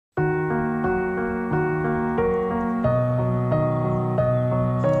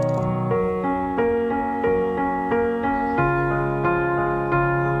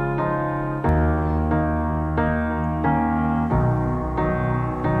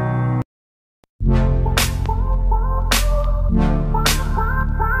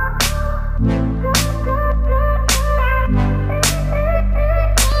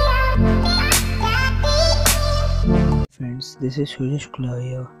this is Sujay Shukla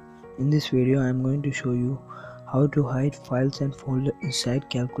here. In this video I am going to show you how to hide files and folders inside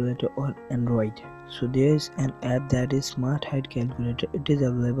calculator on Android. So there is an app that is Smart Hide Calculator. It is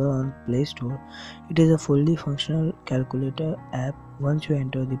available on Play Store. It is a fully functional calculator app. Once you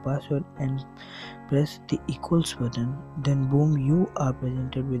enter the password and press the equals button, then boom, you are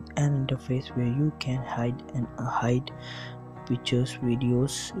presented with an interface where you can hide and unhide pictures,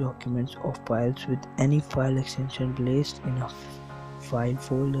 videos, documents or files with any file extension placed in a file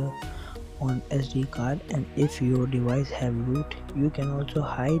folder on SD card. And if your device have root, you can also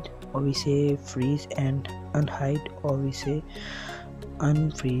hide, or we say freeze and unhide, or we say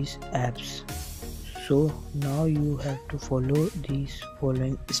unfreeze apps. So now you have to follow these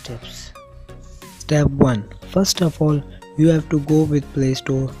following steps. Step 1. First of all, you have to go with Play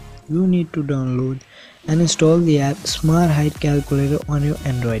Store. You need to download and install the app Smart Hide Calculator on your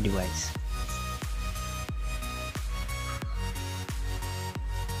Android device.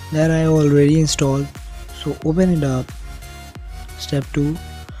 That I already installed, so open it up. Step 2.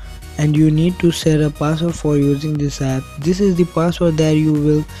 And you need to set a password for using this app. This is the password that you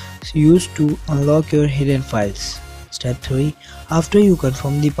will use to unlock your hidden files. Step 3. After you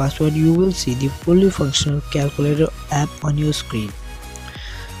confirm the password, you will see the fully functional calculator app on your screen.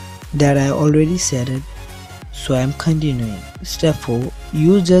 That I already set it, so I am continuing. Step 4.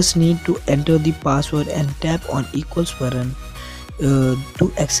 You just need to enter the password and tap on equals button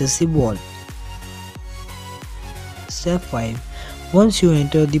to access the vault. Step 5. Once you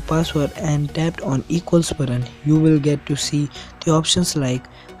enter the password and tapped on equals button, you will get to see the options like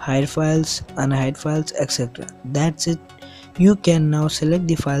hide files, unhide files, etc. That's it. You can now select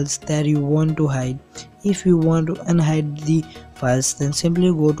the files that you want to hide. If you want to unhide the files, then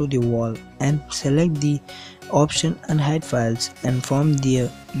simply go to the wall and select the option unhide files, and from there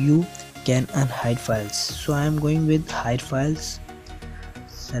you can unhide files. So I am going with hide files,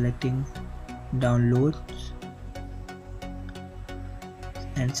 selecting downloads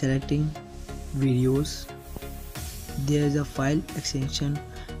and selecting videos. There is a file extension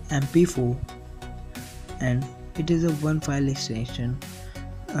MP4 and it is a one file extension.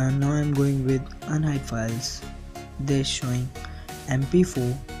 Now I am going with unhide files. They are showing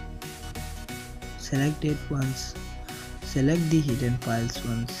MP4. Select it once, select the hidden files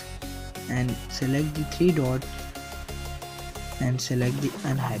once, and select the three dots and select the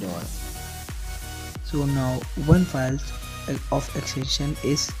unhide all. So now one file of extension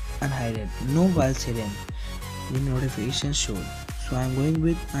is unhidden, no files hidden. The notification showed. So I am going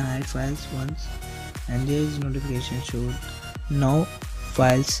with unhide files once, and there is notification showed. Now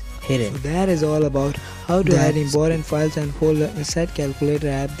files hidden. So that is all about how to hide important files and folder inside calculator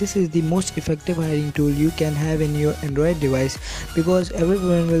app. This is the most effective hiding tool you can have in your Android device, because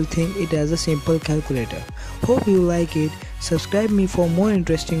everyone will think it as a simple calculator. Hope you like it. Subscribe me for more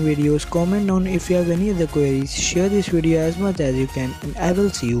interesting videos. Comment on if you have any other queries. Share this video as much as you can, and I will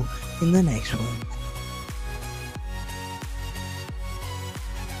see you in the next one.